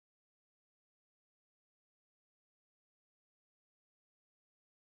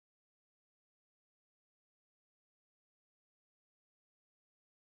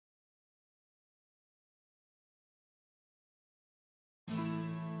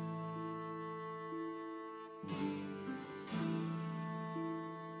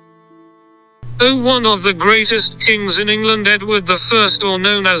One of the greatest kings in England, Edward I, or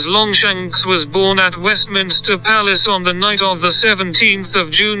known as Longshanks, was born at Westminster Palace on the night of the 17th of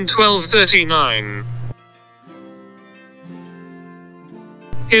June 1239.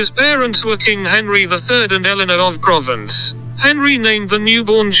 His parents were King Henry III and Eleanor of Provence. Henry named the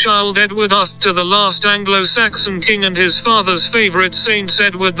newborn child Edward after the last Anglo-Saxon king and his father's favorite saint,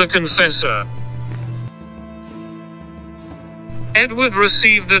 Edward the Confessor. Edward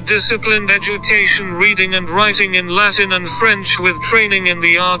received a disciplined education, reading and writing in Latin and French, with training in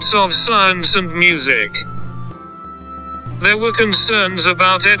the arts of science and music. There were concerns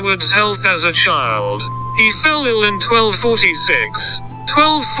about Edward's health as a child. He fell ill in 1246.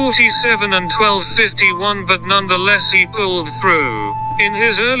 1247 and 1251, but nonetheless he pulled through. In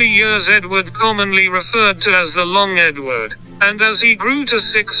his early years, Edward commonly referred to as the Long Edward, and as he grew to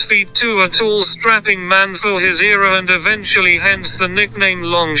 6 feet 2, a tall strapping man for his era, and eventually hence the nickname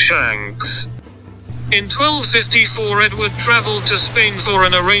Longshanks. In 1254 Edward travelled to Spain for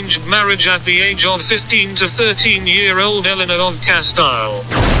an arranged marriage at the age of 15 to 13-year-old Eleanor of Castile.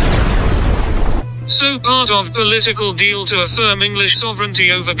 So part of political deal to affirm English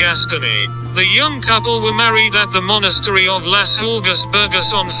sovereignty over Gascony. The young couple were married at the monastery of Las Hulgas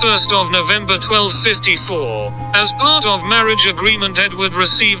Burgos on 1st of November 1254. As part of marriage agreement, Edward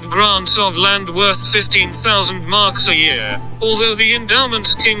received grants of land worth 15,000 marks a year. Although the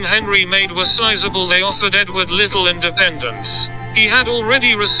endowments King Henry made were sizable, they offered Edward little independence. He had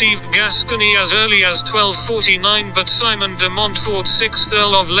already received Gascony as early as 1249, but Simon de Montfort, 6th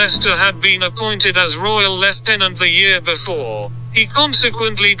Earl of Leicester, had been appointed as royal lieutenant the year before. He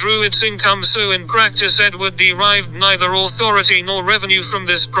consequently drew its income, so in practice Edward derived neither authority nor revenue from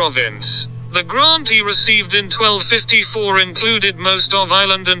this province. The grant he received in 1254 included most of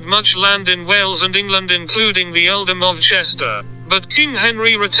Ireland and much land in Wales and England, including the earldom of Chester. But King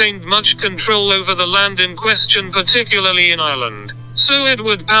Henry retained much control over the land in question, particularly in Ireland. So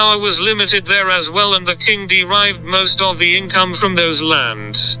Edward's power was limited there as well, and the king derived most of the income from those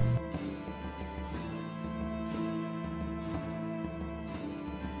lands.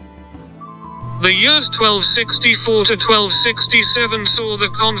 The years 1264 to 1267 saw the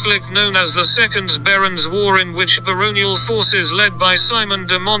conflict known as the Second Barons' War, in which baronial forces led by Simon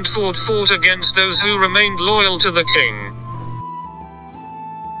de Montfort fought against those who remained loyal to the king.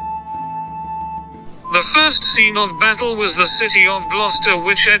 The first scene of battle was the city of Gloucester,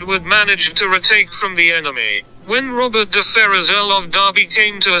 which Edward managed to retake from the enemy. When Robert de Ferrers, Earl of Derby,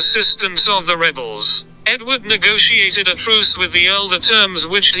 came to assistance of the rebels, Edward negotiated a truce with the Earl, the terms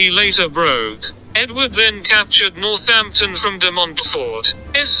which he later broke. Edward then captured Northampton from de Montfort's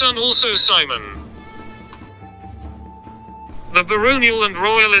son, also Simon. The baronial and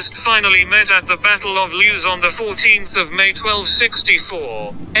royalist finally met at the Battle of Lewes on the 14th of May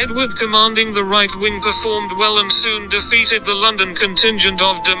 1264. Edward, commanding the right wing, performed well and soon defeated the London contingent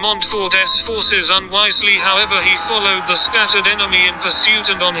of de Montfort's forces. Unwisely, however, he followed the scattered enemy in pursuit,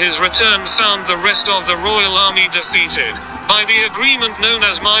 and on his return found the rest of the royal army defeated. By the agreement known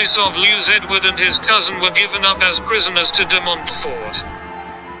as Mice of Lewes, Edward and his cousin were given up as prisoners to de Montfort.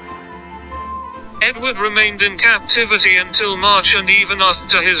 Edward remained in captivity until March, and even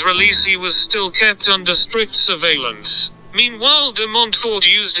after his release he was still kept under strict surveillance. Meanwhile, de Montfort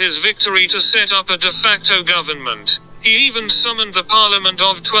used his victory to set up a de facto government. He even summoned the Parliament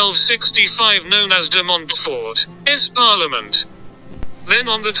of 1265, known as de Montfort's Parliament. Then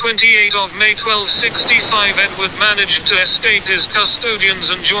on the 28th of May 1265 Edward managed to escape his custodians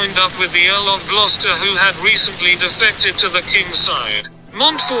and joined up with the Earl of Gloucester, who had recently defected to the king's side.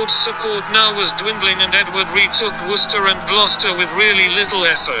 Montfort's support now was dwindling, and Edward retook Worcester and Gloucester with really little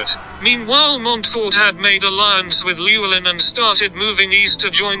effort. Meanwhile, Montfort had made alliance with Llewellyn and started moving east to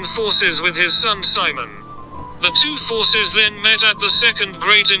join forces with his son Simon. The two forces then met at the second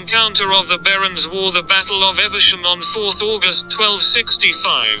great encounter of the Barons' War, the Battle of Evesham, on 4th August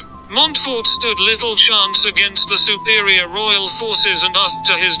 1265. Montfort stood little chance against the superior royal forces, and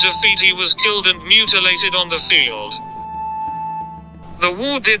after his defeat he was killed and mutilated on the field. The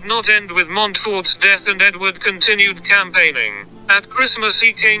war did not end with Montfort's death, and Edward continued campaigning. At Christmas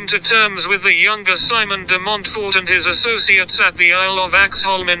he came to terms with the younger Simon de Montfort and his associates at the Isle of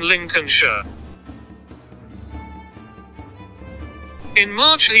Axholme in Lincolnshire. In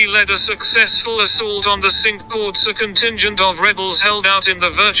March he led a successful assault on the Cinque Ports. A contingent of rebels held out in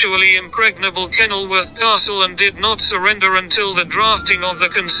the virtually impregnable Kenilworth Castle and did not surrender until the drafting of the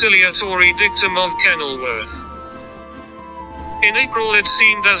conciliatory dictum of Kenilworth. In April it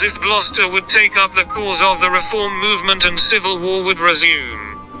seemed as if Gloucester would take up the cause of the reform movement and civil war would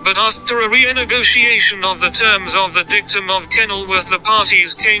resume. But after a renegotiation of the terms of the dictum of Kenilworth, the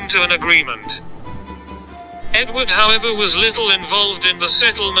parties came to an agreement. Edward, however, was little involved in the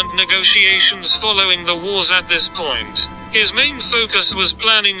settlement negotiations following the wars at this point. His main focus was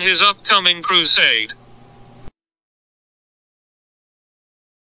planning his upcoming crusade.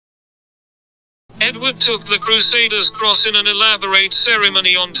 Edward took the Crusaders' cross in an elaborate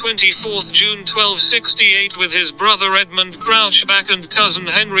ceremony on 24 June 1268 with his brother Edmund Crouchback and cousin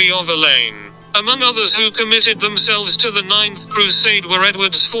Henry of Elaine. Among others who committed themselves to the Ninth Crusade were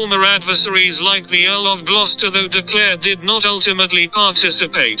Edward's former adversaries like the Earl of Gloucester, though de Clare did not ultimately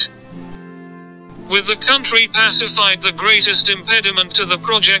participate. With the country pacified, the greatest impediment to the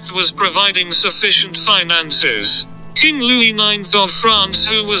project was providing sufficient finances. King Louis IX of France,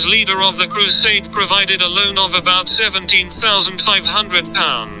 who was leader of the crusade, provided a loan of about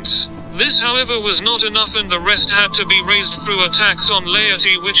 £17,500. This, however, was not enough, and the rest had to be raised through a tax on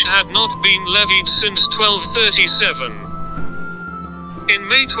laity which had not been levied since 1237. In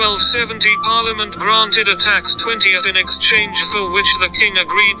May 1270, Parliament granted a tax 20th in exchange for which the king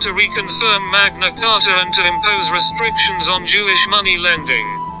agreed to reconfirm Magna Carta and to impose restrictions on Jewish money lending.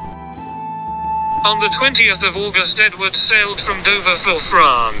 On the 20th of August, Edward sailed from Dover for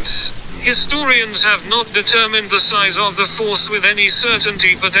France. Historians have not determined the size of the force with any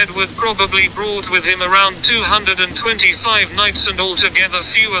certainty, but Edward probably brought with him around 225 knights and altogether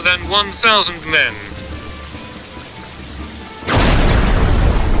fewer than 1,000 men.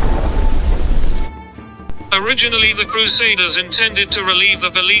 Originally, the Crusaders intended to relieve the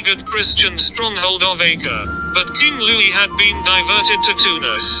beleaguered Christian stronghold of Acre, but King Louis had been diverted to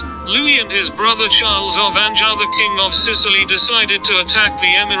Tunis. Louis and his brother Charles of Anjou, the King of Sicily, decided to attack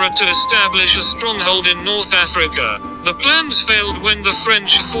the emirate to establish a stronghold in North Africa. The plans failed when the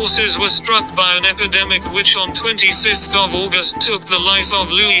French forces were struck by an epidemic which on 25th of August took the life of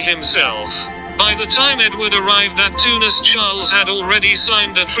Louis himself. By the time Edward arrived at Tunis, Charles had already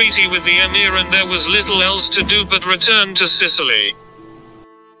signed a treaty with the emir, and there was little else to do but return to Sicily.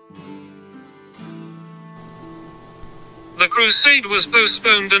 The crusade was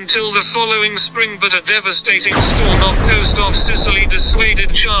postponed until the following spring, but a devastating storm off coast of Sicily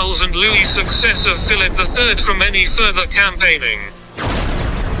dissuaded Charles and Louis' successor Philip III from any further campaigning.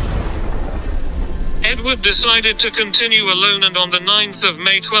 Edward decided to continue alone, and on the 9th of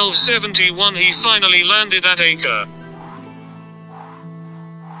May 1271 he finally landed at Acre.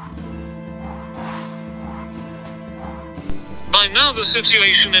 By now the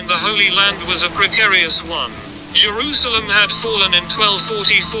situation in the Holy Land was a precarious one. Jerusalem had fallen in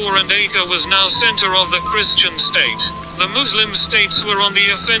 1244 and Acre was now center of the Christian state. The Muslim states were on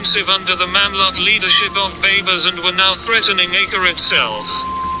the offensive under the Mamluk leadership of Baybars and were now threatening Acre itself.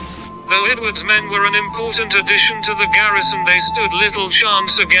 Though Edward's men were an important addition to the garrison, they stood little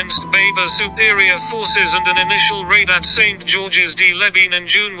chance against Baybars' superior forces, and an initial raid at St. George's de Lebine in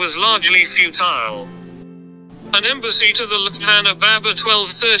June was largely futile. An embassy to the Lakhana Baba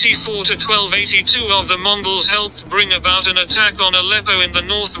 1234–1282 of the Mongols helped bring about an attack on Aleppo in the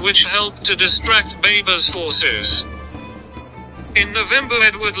north, which helped to distract Baybars' forces. In November,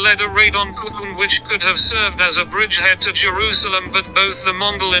 Edward led a raid on Ququn which could have served as a bridgehead to Jerusalem, but both the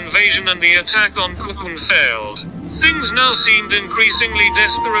Mongol invasion and the attack on Ququn failed. Things now seemed increasingly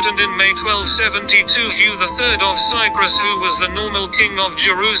desperate, and in May 1272 Hugh III of Cyprus, who was the normal king of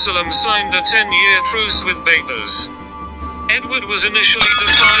Jerusalem, signed a 10-year truce with Baybars. Edward was initially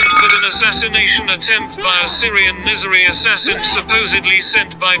defiant, but an assassination attempt by a Syrian Nizari assassin supposedly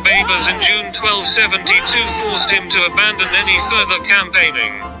sent by Baybars in June 1272 forced him to abandon any further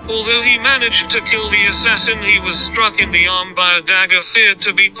campaigning. Although he managed to kill the assassin, he was struck in the arm by a dagger feared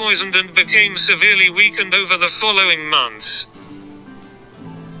to be poisoned and became severely weakened over the following months.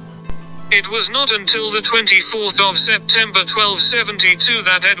 It was not until the 24th of September 1272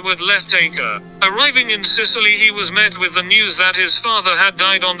 that Edward left Acre. Arriving in Sicily, he was met with the news that his father had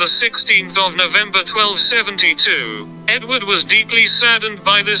died on the 16th of November 1272. Edward was deeply saddened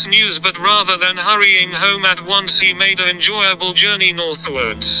by this news, but rather than hurrying home at once, he made an enjoyable journey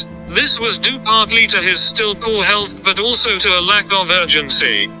northwards. This was due partly to his still poor health, but also to a lack of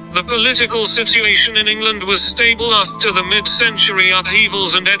urgency. The political situation in England was stable after the mid-century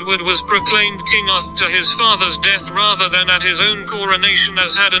upheavals, and Edward was proclaimed king after his father's death rather than at his own coronation,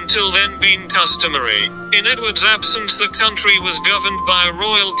 as had until then been customary. In Edward's absence, the country was governed by a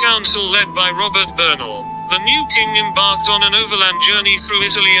royal council led by Robert Bernal. The new king embarked on an overland journey through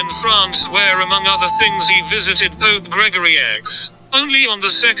Italy and France, where among other things he visited Pope Gregory X. Only on the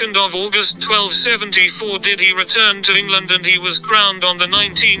 2nd of August 1274 did he return to England, and he was crowned on the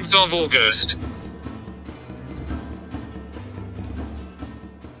 19th of August.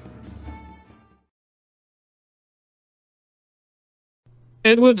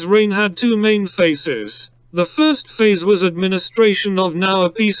 Edward's reign had two main phases. The first phase was administration of now a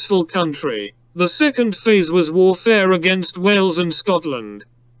peaceful country. The second phase was warfare against Wales and Scotland.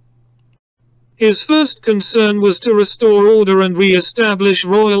 His first concern was to restore order and re-establish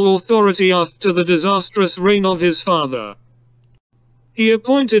royal authority after the disastrous reign of his father. He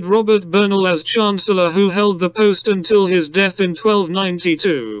appointed Robert Bernal as Chancellor, who held the post until his death in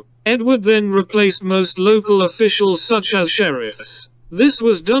 1292. Edward then replaced most local officials such as sheriffs. This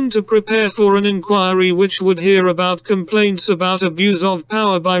was done to prepare for an inquiry which would hear about complaints about abuse of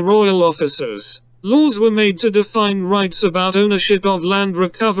power by royal officers. Laws were made to define rights about ownership of land,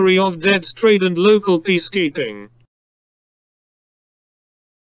 recovery of debts, trade and local peacekeeping.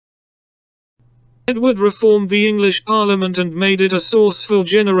 Edward reformed the English Parliament and made it a source for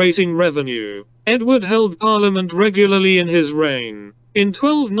generating revenue. Edward held Parliament regularly in his reign. In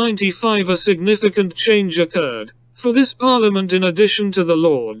 1295 a significant change occurred. For this Parliament, in addition to the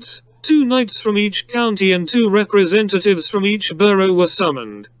Lords, 2 knights from each county and 2 representatives from each borough were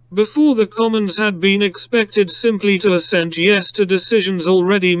summoned. Before, the Commons had been expected simply to assent yes to decisions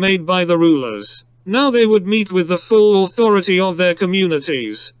already made by the rulers. Now they would meet with the full authority of their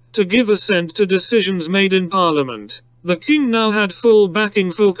communities to give assent to decisions made in Parliament. The King now had full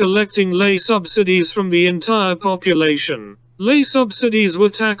backing for collecting lay subsidies from the entire population. Lay subsidies were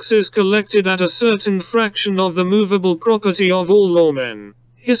taxes collected at a certain fraction of the movable property of all lawmen.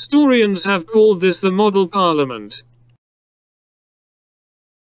 Historians have called this the Model Parliament.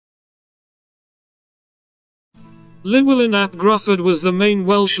 Llywelyn ap Gruffydd was the main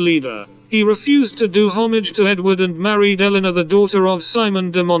Welsh leader. He refused to do homage to Edward and married Eleanor, the daughter of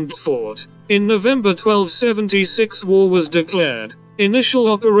Simon de Montfort. In November 1276 war was declared. Initial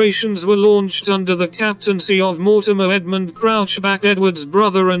operations were launched under the captaincy of Mortimer Edmund Crouchback, Edward's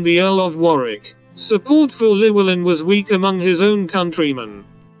brother and the Earl of Warwick. Support for Llywelyn was weak among his own countrymen.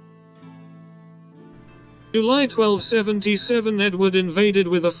 July 1277 Edward invaded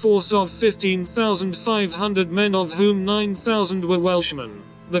with a force of 15,500 men, of whom 9,000 were Welshmen.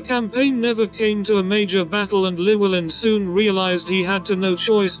 The campaign never came to a major battle and Llywelyn soon realized he had no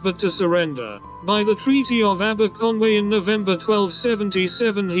choice but to surrender. By the Treaty of Aberconwy in November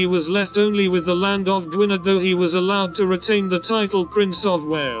 1277 he was left only with the land of Gwynedd, though he was allowed to retain the title Prince of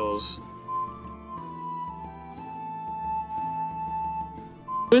Wales.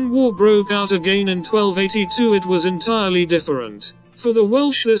 When war broke out again in 1282 it was entirely different. For the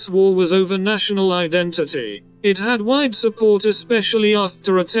Welsh this war was over national identity. It had wide support, especially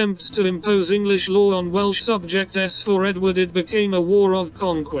after attempts to impose English law on Welsh subjects. For Edward it became a war of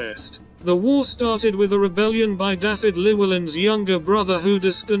conquest. The war started with a rebellion by Dafydd, Llywelyn's younger brother, who,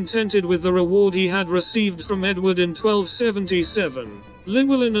 discontented with the reward he had received from Edward in 1277.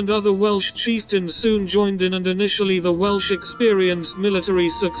 Llywelyn and other Welsh chieftains soon joined in, and initially the Welsh experienced military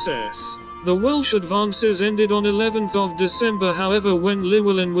success. The Welsh advances ended on 11th of December, however, when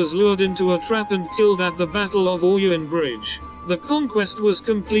Llywelyn was lured into a trap and killed at the Battle of Orwen Bridge. The conquest was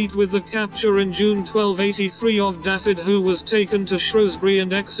complete with the capture in June 1283 of Dafydd, who was taken to Shrewsbury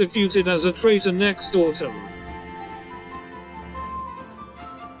and executed as a traitor next autumn.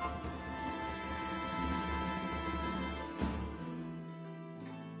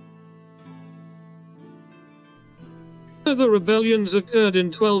 Further rebellions occurred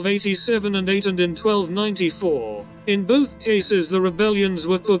in 1287 and 8 and in 1294. In both cases the rebellions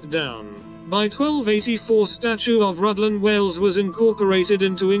were put down. By 1284 Statute of Rhuddlan, Wales was incorporated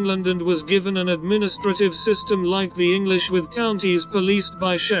into England and was given an administrative system like the English, with counties policed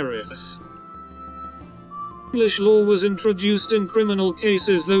by sheriffs. English law was introduced in criminal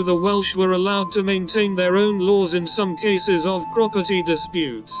cases, though the Welsh were allowed to maintain their own laws in some cases of property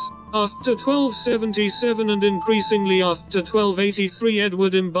disputes. After 1277 and increasingly after 1283,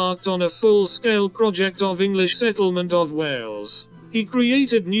 Edward embarked on a full-scale project of English settlement of Wales. He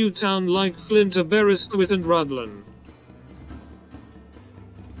created new towns like Flint, Aberystwyth and Rhuddlan.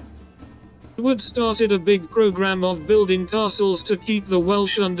 Edward started a big program of building castles to keep the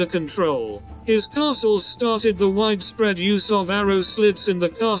Welsh under control. His castles started the widespread use of arrow slits in the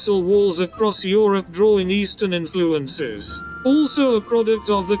castle walls across Europe, drawing Eastern influences. Also a product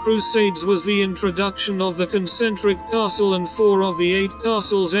of the Crusades was the introduction of the concentric castle, and 4 of the 8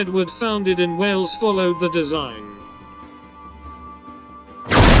 castles Edward founded in Wales followed the design.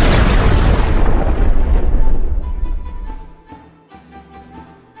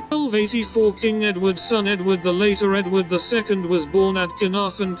 1284 King Edward's son Edward, the later Edward II, was born at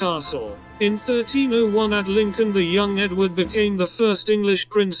Carnarvon Castle. In 1301 at Lincoln, the young Edward became the first English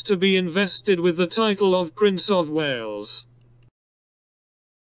prince to be invested with the title of Prince of Wales.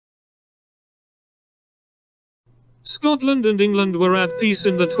 Scotland and England were at peace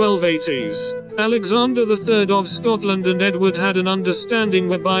in the 1280s. Alexander III of Scotland and Edward had an understanding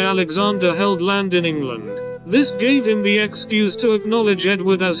whereby Alexander held land in England. This gave him the excuse to acknowledge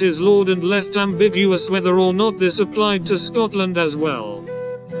Edward as his lord and left ambiguous whether or not this applied to Scotland as well.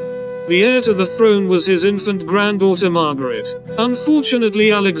 The heir to the throne was his infant granddaughter Margaret.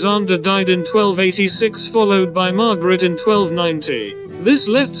 Unfortunately, Alexander died in 1286, followed by Margaret in 1290. This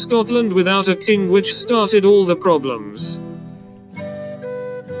left Scotland without a king, which started all the problems.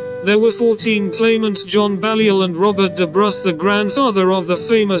 There were 14 claimants. John Balliol and Robert de Bruce, the grandfather of the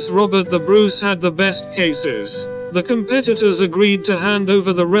famous Robert the Bruce, had the best cases. The competitors agreed to hand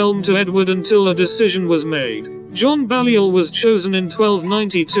over the realm to Edward until a decision was made. John Balliol was chosen in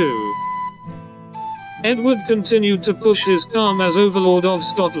 1292. Edward continued to push his calm as overlord of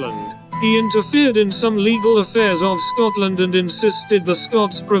Scotland. He interfered in some legal affairs of Scotland and insisted the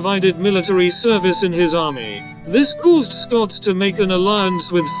Scots provided military service in his army. This caused Scots to make an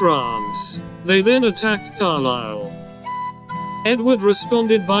alliance with France. They then attacked Carlisle. Edward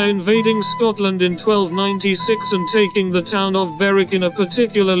responded by invading Scotland in 1296 and taking the town of Berwick in a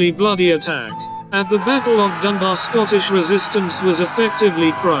particularly bloody attack. At the Battle of Dunbar, Scottish resistance was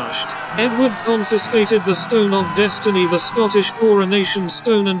effectively crushed. Edward confiscated the Stone of Destiny, the Scottish coronation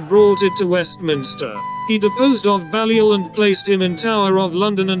stone, and brought it to Westminster. He deposed of Balliol and placed him in Tower of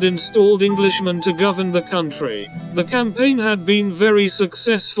London and installed Englishmen to govern the country. The campaign had been very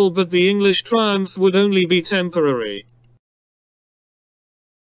successful, but the English triumph would only be temporary.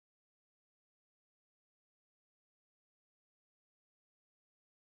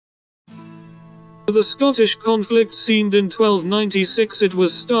 The Scottish conflict seemed in 1296 it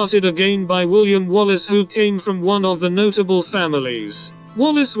was started again by William Wallace, who came from one of the notable families.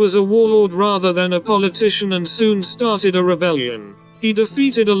 Wallace was a warlord rather than a politician and soon started a rebellion. He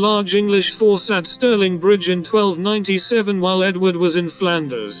defeated a large English force at Stirling Bridge in 1297 while Edward was in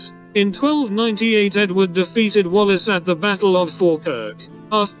Flanders. In 1298 Edward defeated Wallace at the Battle of Falkirk.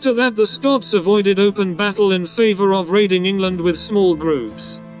 After that the Scots avoided open battle in favour of raiding England with small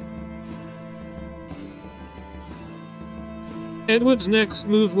groups. Edward's next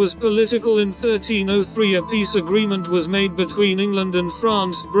move was political. In 1303 a peace agreement was made between England and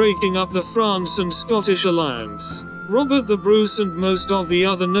France, breaking up the France and Scottish alliance. Robert the Bruce and most of the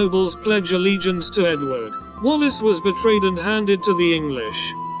other nobles pledged allegiance to Edward. Wallace was betrayed and handed to the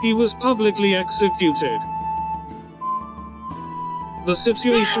English. He was publicly executed. The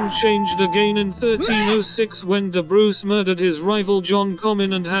situation changed again in 1306 when de Bruce murdered his rival John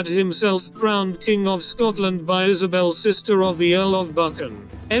Comyn and had himself crowned King of Scotland by Isabel, sister of the Earl of Buchan.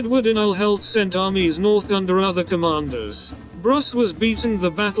 Edward in ill health sent armies north under other commanders. Bruce was beaten at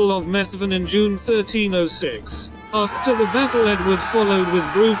the Battle of Methven in June 1306. After the battle Edward followed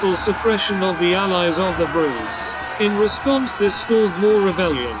with brutal suppression of the allies of the Bruce. In response this fueled more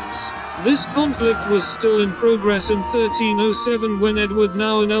rebellions. This conflict was still in progress in 1307 when Edward,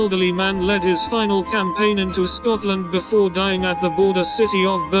 now an elderly man, led his final campaign into Scotland before dying at the border city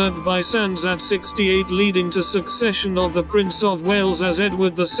of Burgh by Sands at 68, leading to succession of the Prince of Wales as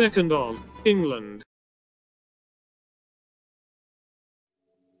Edward II of England.